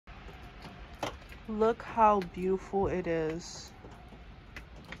Look how beautiful it is.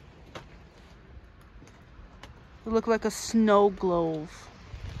 It looks like a snow globe.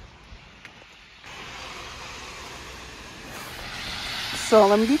 So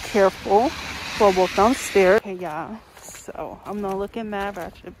let me be careful before I walk downstairs. Okay, y'all. So I'm not looking mad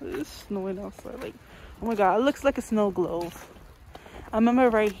ratchet, but it's snowing outside. Like, oh my god, it looks like a snow globe. I remember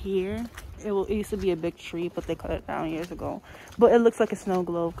right here, it used to be a big tree, but they cut it down years ago. But it looks like a snow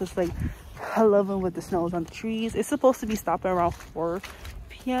globe because, like, I love it with the snows on the trees. It's supposed to be stopping around 4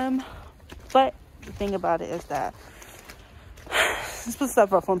 p.m. But the thing about it is that it's supposed to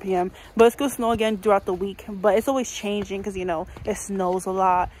stop around 4 p.m. But it's going to snow again throughout the week. But it's always changing because, you know, it snows a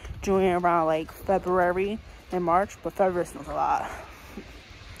lot during around, like, February and March. But February snows a lot.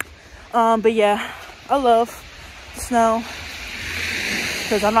 But yeah, I love the snow.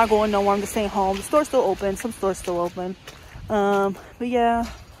 Because I'm not going nowhere. I'm just staying home. The store's still open. Some stores still open. But yeah,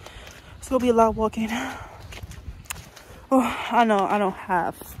 it's gonna be a lot of walking. Oh, I know I don't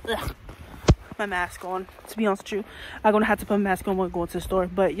have my mask on. To be honest with you, I'm gonna have to put a mask on when I go to the store.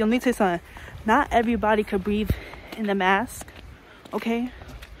 But you'll need to say something. Not everybody could breathe in the mask. Okay.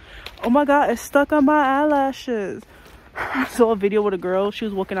 Oh my god, it's stuck on my eyelashes. I saw a video with a girl. She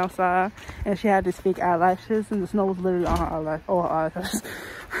was walking outside and she had these fake eyelashes and the snow was literally on her eyelashes.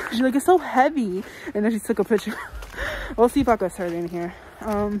 She's like, it's so heavy. And then she took a picture. We'll see if I can insert it in here.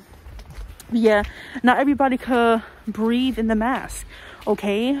 Yeah, not everybody could breathe in the mask.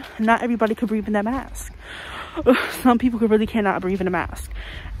 Okay, not everybody could breathe in that mask. Some people really cannot breathe in a mask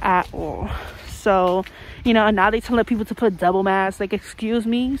at all. So, you know, now they telling people to put double masks. Like, excuse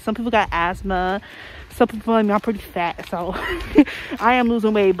me, some people got asthma. Some people, I mean, I'm pretty fat, so I am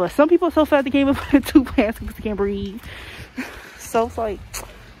losing weight. But some people are so fat they can't even put 2 masks because they can't breathe. So it's like,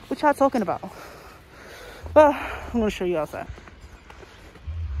 what y'all talking about? But I'm gonna show you outside.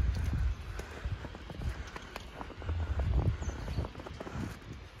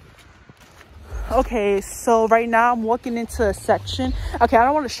 Okay, so right now I'm walking into a section. Okay, I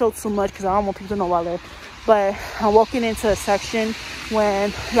don't want to show too much because I don't want people to know where I live. But I'm walking into a section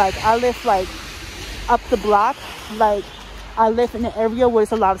when, like, I live, like, up the block. Like, I live in an area where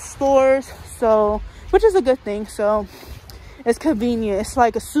there's a lot of stores. So, which is a good thing. So, it's convenient. It's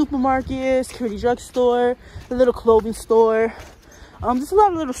like a supermarket, security drugstore, a little clothing store. There's a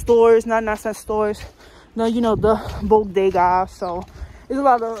lot of little stores, 99-cent stores. No, you know, the bodega. So, there's a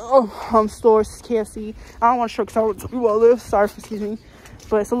lot of stores, KFC. I don't want to show because I don't tell you where I live. Sorry, excuse me.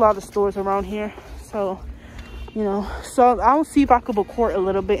 But it's a lot of stores around here. So, you know, so I'll see if I could record a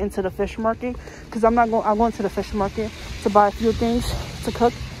little bit into the fish market. Because I'm going to the fish market to buy a few things to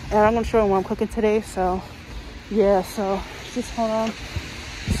cook. And I'm going to show you what I'm cooking today. So, yeah, so just hold on.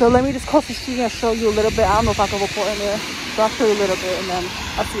 So let me just cross the street and show you a little bit. I don't know if I can record in there. So I'll show you a little bit and then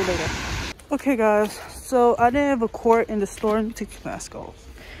I'll see you later. Okay, guys. So I didn't record in the store. Let me take the mask off.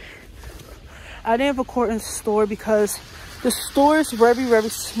 I didn't record in the store because the store is very, very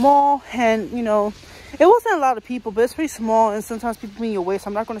small. And, you know, it wasn't a lot of people, but it's pretty small. And sometimes people be in your way. So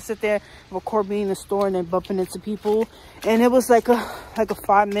I'm not going to sit there and record being in the store and then bumping into people. And it was like a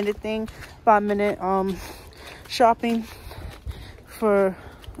 5-minute thing. 5-minute shopping for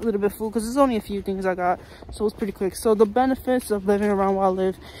a little bit of food because there's only a few things I got, so it's pretty quick. So the benefits of living around where I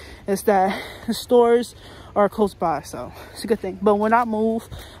live is that the stores are close by, so it's a good thing. But when I move,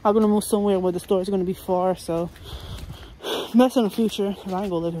 I'm gonna move somewhere where the store is gonna be far, so that's in the future because I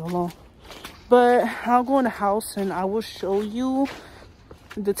ain't gonna live here alone. But I'll go in the house and I will show you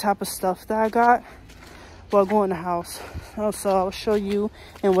the type of stuff that I got while I go in the house. Also, I'll show you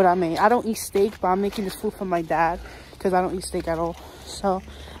and what I made. I don't eat steak, but I'm making this food for my dad because I don't eat steak at all. So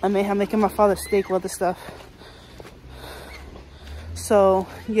I'm making my father steak with other stuff. So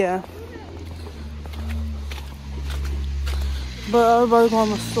yeah. But everybody going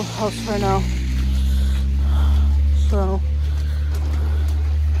to the house right now. So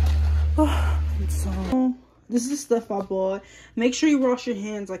this is the stuff I bought. Make sure you wash your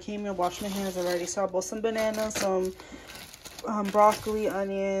hands. I came here washing my hands already. So I bought some bananas, some broccoli,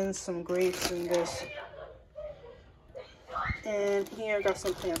 onions, some grapes, and this. And here I got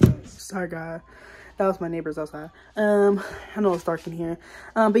some plantains. Sorry, guys. That was my neighbors outside. I know it's dark in here.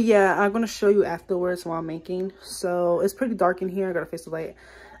 But yeah, I'm gonna show you afterwards what I'm making. So it's pretty dark in here. I gotta face the light.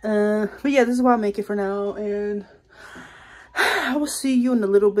 But yeah, this is what I'm making for now. And I will see you in a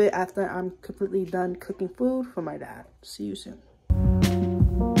little bit after I'm completely done cooking food for my dad. See you soon.